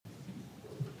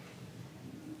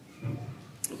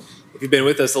If you've been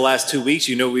with us the last 2 weeks,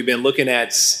 you know we've been looking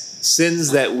at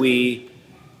sins that we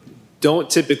don't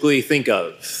typically think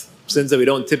of, sins that we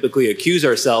don't typically accuse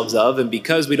ourselves of, and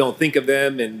because we don't think of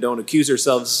them and don't accuse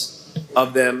ourselves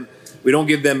of them, we don't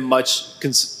give them much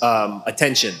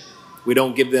attention. We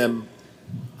don't give them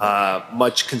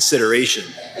much consideration.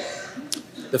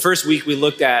 The first week we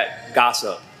looked at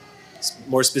gossip,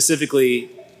 more specifically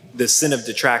the sin of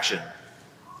detraction.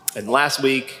 And last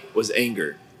week was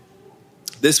anger.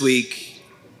 This week,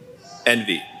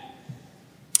 envy.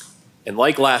 And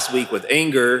like last week with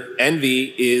anger,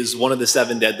 envy is one of the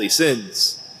 7 deadly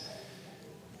sins.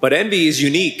 But envy is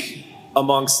unique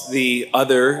amongst the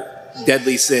other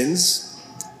deadly sins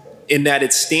in that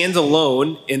it stands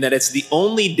alone, in that it's the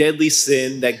only deadly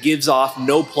sin that gives off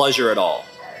no pleasure at all.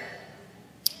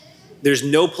 There's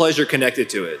no pleasure connected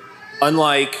to it.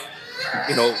 Unlike,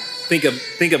 think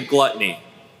of gluttony.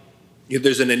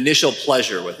 There's an initial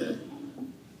pleasure with it.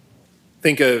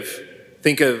 Think of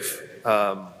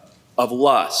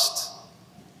lust.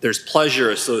 There's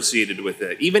pleasure associated with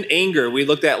it. Even anger, we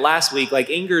looked at last week, like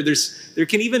anger, there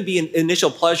can even be an initial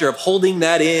pleasure of holding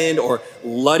that in or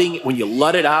when you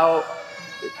let it out,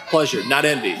 pleasure, not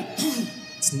envy.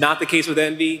 It's not the case with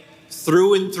envy.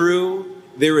 Through and through,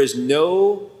 there is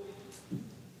no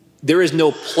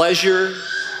pleasure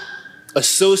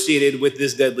associated with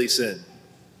this deadly sin.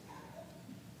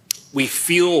 We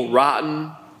feel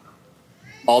rotten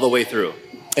all the way through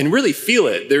and really feel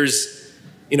it. There's,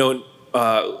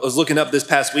 I was looking up this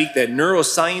past week that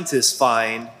neuroscientists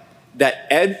find that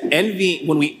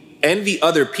when we envy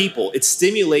other people, it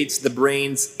stimulates the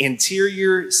brain's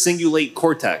anterior cingulate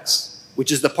cortex,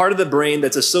 which is the part of the brain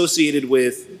that's associated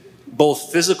with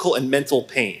both physical and mental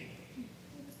pain.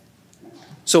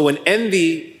 So when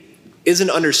envy isn't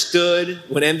understood,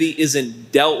 when envy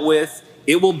isn't dealt with,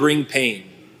 it will bring pain.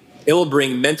 It will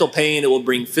bring mental pain. It will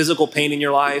bring physical pain in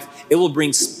your life. It will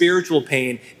bring spiritual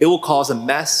pain. It will cause a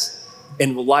mess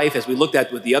in life, as we looked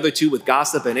at with the other two, with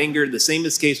gossip and anger. The same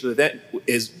is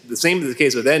the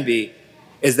case with envy,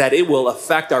 is that it will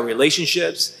affect our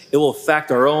relationships. It will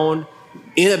affect our own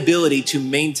inability to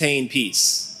maintain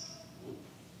peace.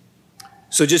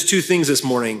 So just 2 things this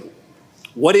morning.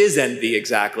 What is envy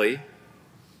exactly?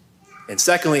 And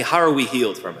secondly, how are we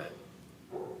healed from it?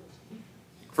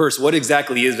 First, what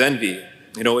exactly is envy?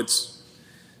 It's,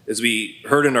 as we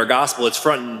heard in our gospel, it's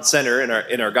front and center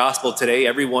in our gospel today.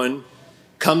 Everyone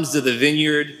comes to the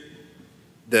vineyard.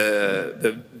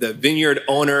 The vineyard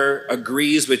owner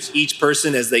agrees with each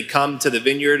person as they come to the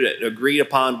vineyard, agreed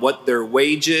upon what their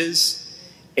wage is.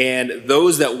 And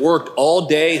those that worked all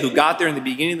day, who got there in the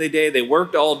beginning of the day, they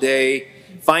worked all day,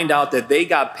 find out that they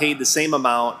got paid the same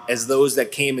amount as those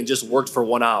that came and just worked for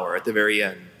 1 hour at the very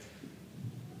end.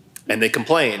 And they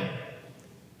complain.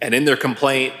 And in their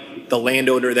complaint, the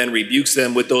landowner then rebukes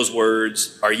them with those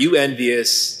words, "Are you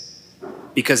envious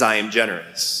because I am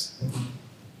generous?"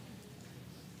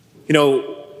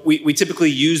 We typically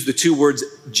use the 2 words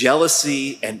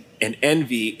jealousy and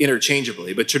envy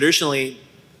interchangeably, but traditionally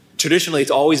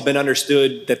it's always been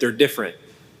understood that they're different.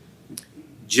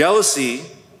 Jealousy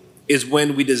is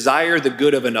when we desire the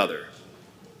good of another.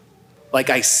 Like,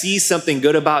 I see something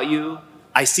good about you,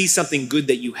 I see something good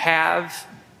that you have,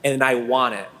 and I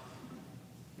want it.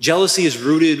 Jealousy is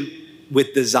rooted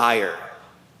with desire.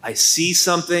 I see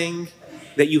something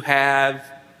that you have,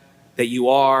 that you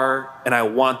are, and I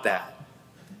want that.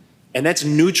 And that's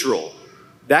neutral.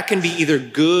 That can be either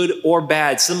good or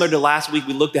bad. Similar to last week,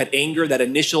 we looked at anger, that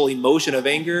initial emotion of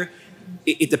anger.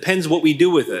 It depends what we do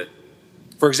with it.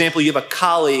 For example, you have a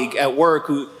colleague at work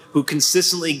who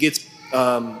consistently gets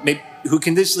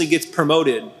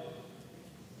promoted.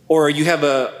 Or you have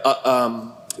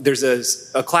there's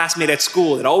a classmate at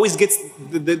school that always gets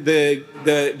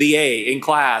the A in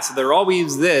class. They're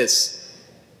always this.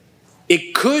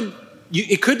 It could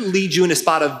lead you in a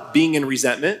spot of being in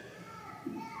resentment,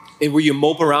 and where you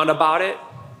mope around about it.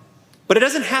 But it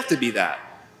doesn't have to be that.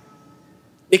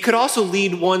 It could also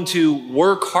lead one to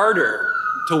work harder,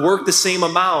 to work the same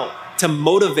amount, to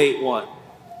motivate one.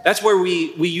 That's where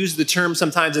we use the term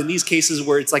sometimes in these cases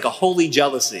where it's like a holy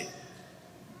jealousy.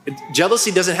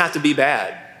 Jealousy doesn't have to be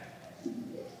bad.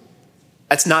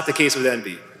 That's not the case with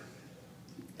envy.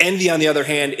 Envy, on the other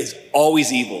hand, is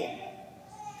always evil.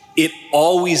 It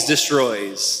always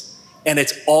destroys, and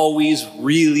it's always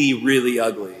really, really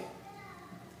ugly.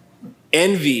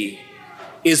 Envy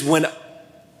is when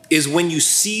you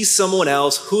see someone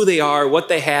else, who they are, what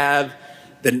they have,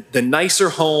 the nicer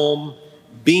home,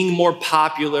 being more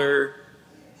popular,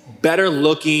 better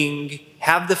looking,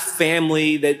 have the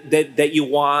family that you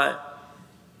want.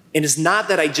 And it's not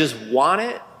that I just want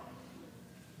it,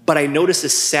 but I notice a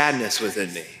sadness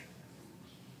within me.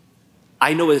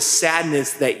 I know a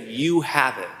sadness that you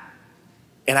have it,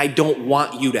 and I don't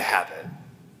want you to have it.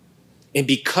 And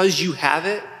because you have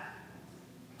it,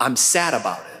 I'm sad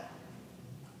about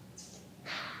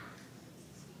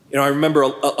it. I remember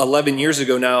 11 years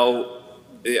ago now,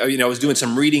 I was doing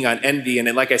some reading on envy, and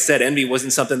then, like I said, envy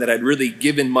wasn't something that I'd really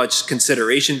given much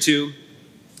consideration to.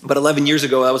 But 11 years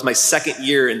ago, that was my second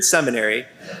year in seminary.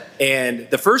 And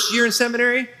the first year in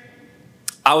seminary,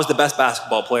 I was the best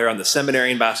basketball player on the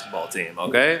seminarian basketball team,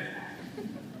 okay?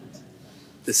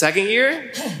 The second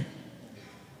year,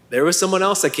 there was someone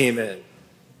else that came in,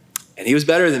 and he was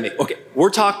better than me. Okay, we're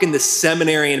talking the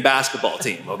seminarian basketball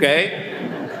team, okay?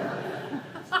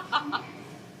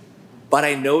 But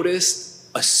I noticed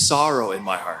a sorrow in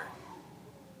my heart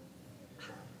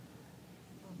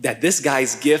that this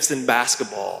guy's gifts in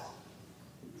basketball,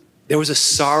 there was a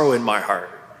sorrow in my heart.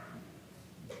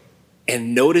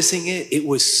 And noticing it, it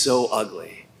was so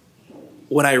ugly.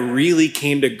 When I really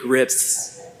came to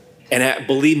grips, and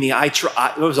believe me,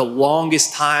 it was the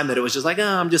longest time that it was just like,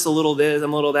 I'm just a little this,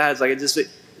 I'm a little that. It's like,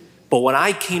 but when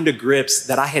I came to grips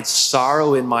that I had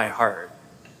sorrow in my heart,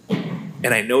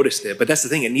 and I noticed it, but that's the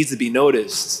thing, it needs to be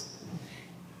noticed.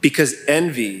 Because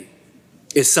envy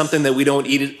is something that we don't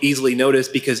easily notice,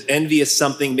 because envy is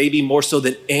something maybe more so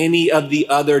than any of the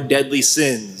other deadly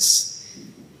sins.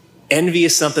 Envy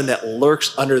is something that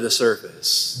lurks under the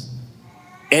surface.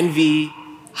 Envy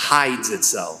hides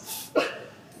itself.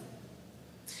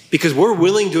 Because we're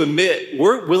willing to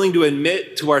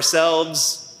admit to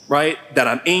ourselves, right, that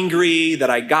I'm angry, that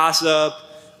I gossip,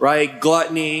 right,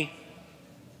 gluttony.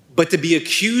 But to be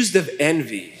accused of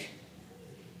envy,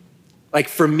 like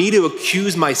for me to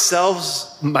accuse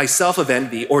myself of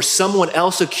envy, or someone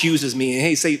else accuses me, and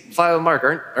hey, say, Father Mark,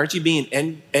 aren't you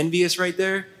being envious right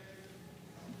there?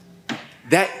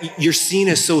 That you're seen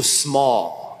as so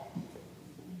small.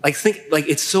 Like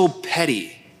it's so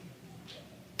petty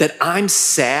that I'm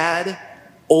sad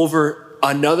over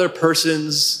another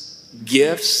person's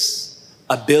gifts,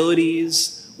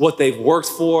 abilities, what they've worked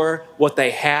for, what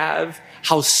they have,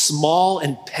 how small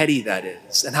and petty that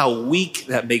is, and how weak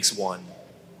that makes one.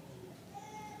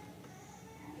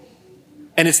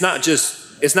 And it's not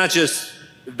just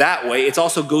that way, it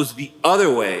also goes the other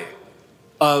way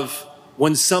of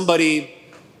when somebody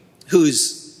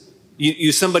who's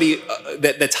somebody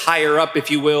that's higher up, if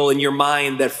you will, in your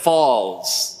mind that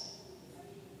falls,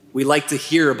 we like to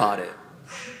hear about it.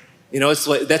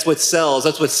 That's what sells.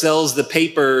 That's what sells the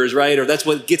papers, right? Or that's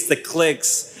what gets the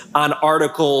clicks on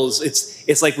articles.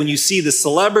 It's like when you see the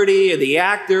celebrity or the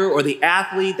actor or the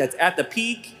athlete that's at the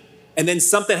peak, and then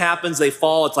something happens, they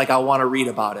fall. It's like, I want to read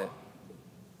about it.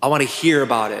 I want to hear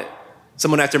about it.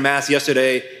 Someone after Mass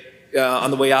yesterday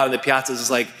on the way out in the piazzas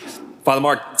is like, Father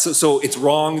Mark, so it's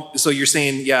wrong. So you're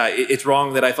saying, yeah, it's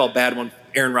wrong that I felt bad when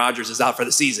Aaron Rodgers is out for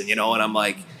the season, And I'm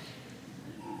like,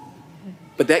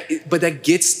 but that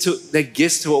gets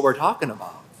to what we're talking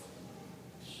about.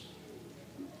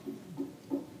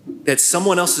 That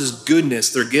someone else's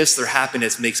goodness, their gifts, their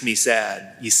happiness makes me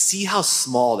sad. You see how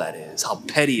small that is, how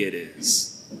petty it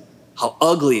is, how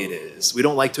ugly it is. We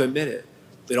don't like to admit it.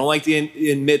 We don't like to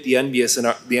admit the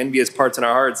envious parts in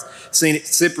our hearts. Saint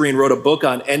Cyprian wrote a book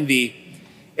on envy,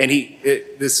 and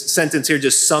this sentence here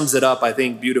just sums it up, I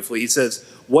think, beautifully. He says,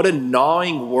 "What a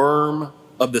gnawing worm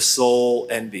of the soul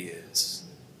envy is.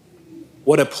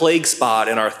 What a plague spot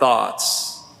in our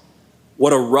thoughts.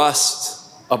 What a rust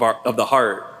of the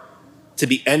heart to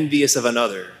be envious of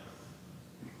another,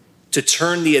 to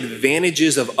turn the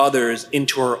advantages of others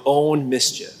into our own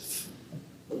mischief,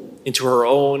 into our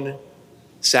own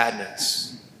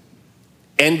sadness."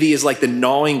 Envy is like the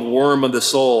gnawing worm of the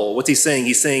soul. What's he saying?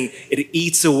 He's saying it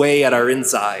eats away at our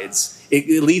insides.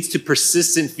 It leads to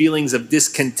persistent feelings of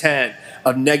discontent,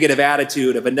 of negative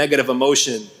attitude, of a negative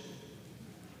emotion.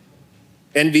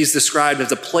 Envy is described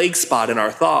as a plague spot in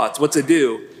our thoughts. What's it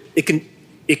do?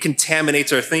 It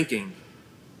contaminates our thinking.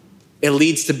 It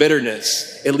leads to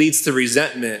bitterness. It leads to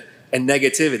resentment and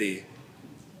negativity.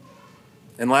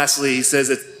 And lastly, he says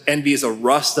that envy is a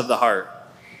rust of the heart,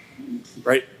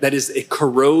 right? That is, it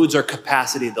corrodes our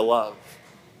capacity to love.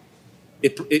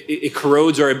 It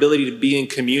corrodes our ability to be in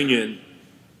communion,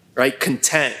 right?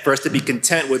 Content, for us to be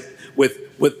content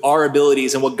with our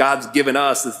abilities and what God's given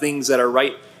us, the things that are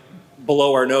right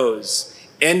below our nose.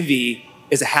 Envy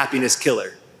is a happiness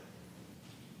killer.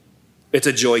 It's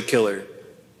a joy killer.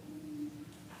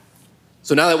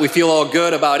 So now that we feel all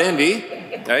good about envy,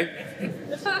 right?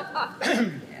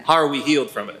 How are we healed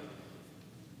from it?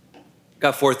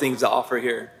 Got 4 things to offer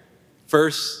here.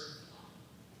 First,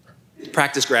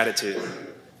 practice gratitude.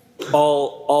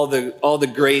 all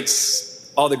the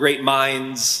greats, all the great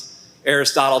minds.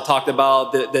 Aristotle talked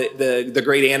about the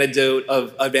great antidote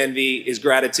of envy is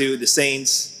gratitude. The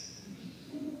saints,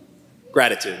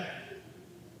 gratitude.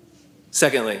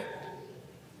 Secondly,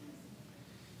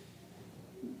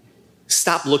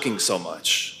 stop looking so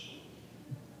much.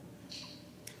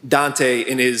 Dante,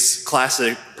 in his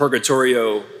classic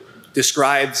Purgatorio,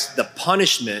 describes the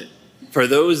punishment for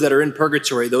those that are in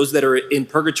purgatory, those that are in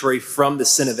purgatory from the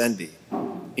sin of envy.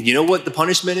 And you know what the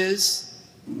punishment is?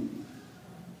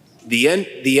 The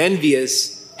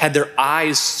envious had their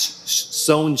eyes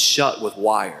sewn shut with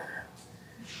wire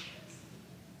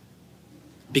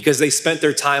because they spent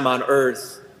their time on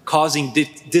earth causing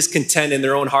discontent in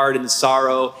their own heart and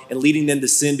sorrow and leading them to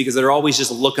sin because they're always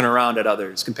just looking around at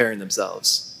others, comparing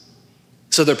themselves.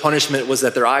 So their punishment was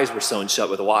that their eyes were sewn shut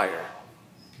with a wire.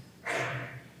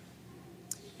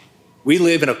 We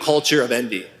live in a culture of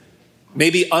envy.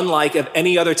 Maybe unlike of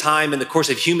any other time in the course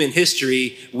of human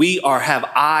history, we have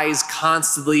eyes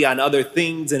constantly on other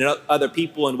things and other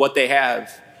people and what they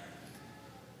have.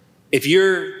 If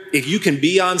you can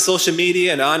be on social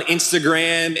media and on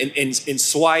Instagram and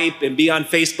swipe and be on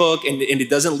Facebook and it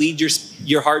doesn't lead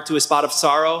your heart to a spot of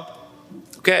sorrow,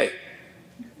 okay,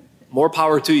 more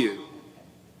power to you.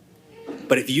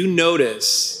 But if you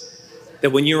notice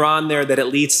that when you're on there that it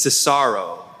leads to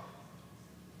sorrow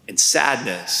and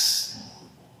sadness,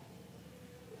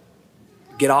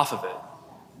 get off of it.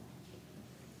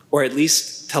 Or at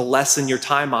least to lessen your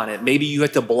time on it. Maybe you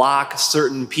have to block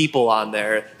certain people on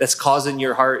there that's causing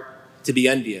your heart to be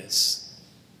envious.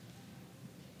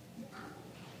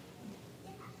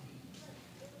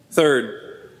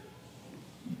 Third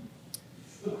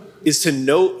is to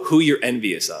note who you're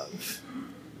envious of.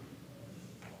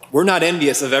 We're not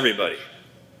envious of everybody.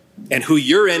 And who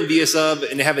you're envious of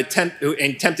and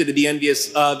tempted to be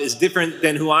envious of is different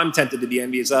than who I'm tempted to be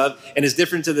envious of, and is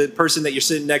different to the person that you're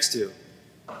sitting next to.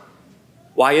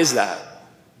 Why is that?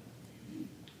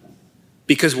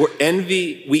 Because we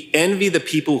envy the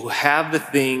people who have the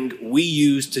thing we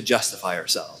use to justify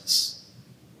ourselves.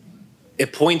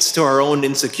 It points to our own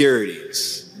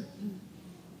insecurities.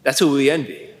 That's who we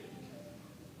envy.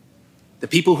 The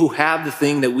people who have the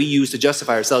thing that we use to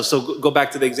justify ourselves. So go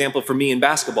back to the example for me in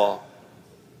basketball.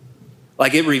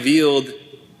 Like it revealed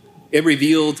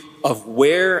of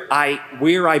where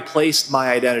I placed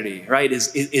my identity, right?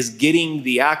 Is getting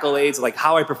the accolades, like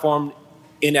how I performed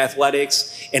in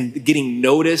athletics and getting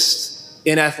noticed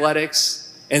in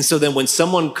athletics. And so then when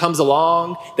someone comes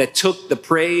along that took the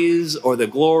praise or the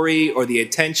glory or the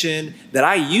attention that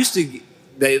I used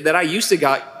to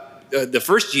got the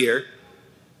first year.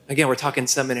 Again, we're talking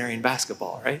seminary and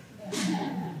basketball, right?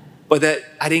 But that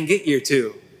I didn't get year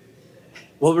two.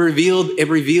 Well, it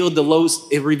revealed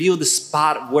the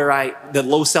spot where the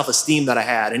low self-esteem that I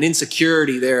had, an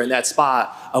insecurity there in that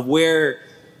spot of where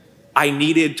I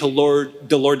needed the Lord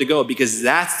to go, because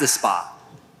that's the spot.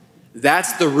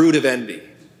 That's the root of envy.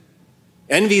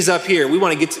 Envy's up here. We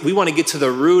want to get to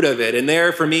the root of it. And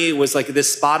there for me, it was like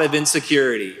this spot of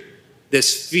insecurity,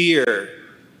 this fear.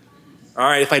 All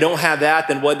right, if I don't have that,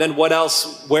 then what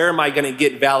else? Where am I going to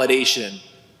get validation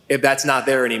if that's not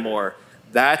there anymore?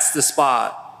 That's the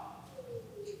spot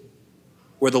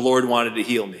where the Lord wanted to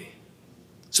heal me.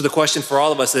 So the question for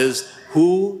all of us is,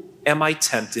 who am I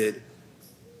tempted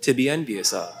to be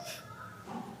envious of?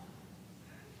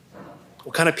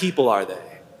 What kind of people are they?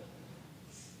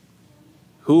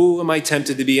 Who am I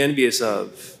tempted to be envious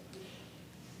of?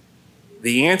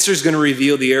 The answer is going to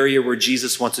reveal the area where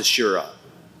Jesus wants to shore up.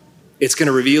 It's going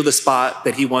to reveal the spot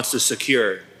that he wants to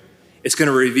secure. It's going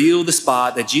to reveal the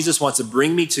spot that Jesus wants to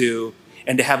bring me to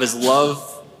and to have his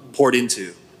love poured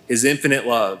into, his infinite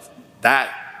love.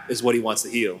 That is what he wants to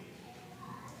heal.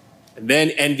 And then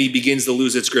envy begins to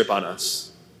lose its grip on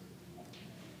us.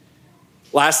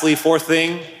 Lastly, fourth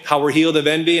thing, how we're healed of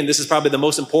envy, and this is probably the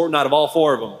most important out of all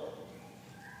four of them.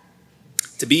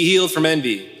 To be healed from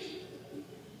envy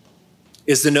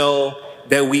is to know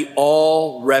that we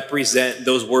all represent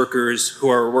those workers who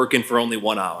are working for only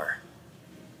 1 hour.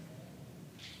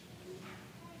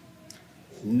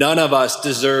 None of us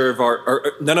deserve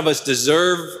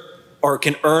or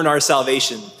can earn our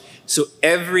salvation. So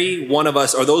every one of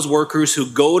us are those workers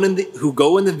who go in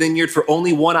the vineyard for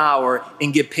only 1 hour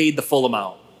and get paid the full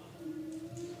amount.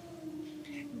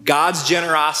 God's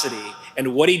generosity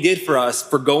and what he did for us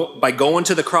by going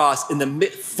to the cross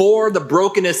for the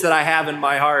brokenness that I have in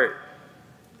my heart,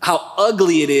 how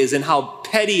ugly it is and how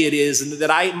petty it is, and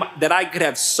that I could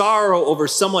have sorrow over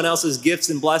someone else's gifts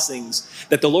and blessings,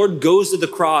 that the Lord goes to the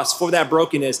cross for that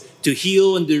brokenness to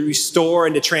heal and to restore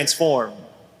and to transform.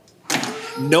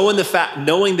 knowing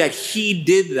that he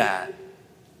did that,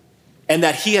 and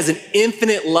that he has an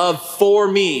infinite love for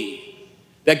me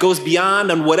that goes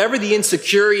beyond on whatever the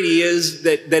insecurity is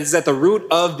that is at the root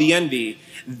of the envy,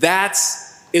 that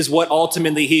is what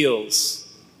ultimately heals.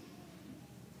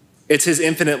 It's his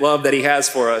infinite love that he has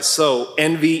for us. So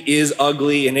envy is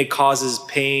ugly, and it causes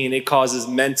pain. It causes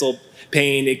mental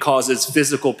pain. It causes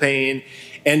physical pain.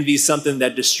 Envy is something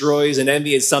that destroys, and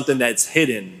envy is something that's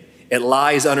hidden. It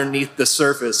lies underneath the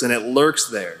surface, and it lurks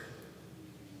there.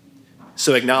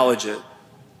 So acknowledge it.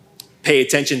 Pay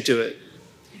attention to it.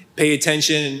 Pay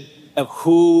attention of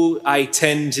who I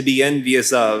tend to be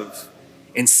envious of,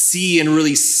 and see and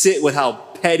really sit with how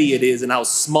petty it is and how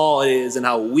small it is and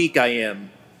how weak I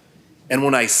am. And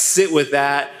when I sit with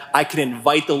that, I can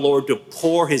invite the Lord to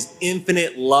pour his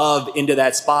infinite love into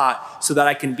that spot so that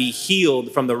I can be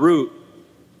healed from the root.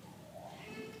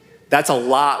 That's a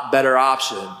lot better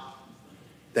option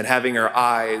than having our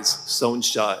eyes sewn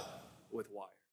shut with wire.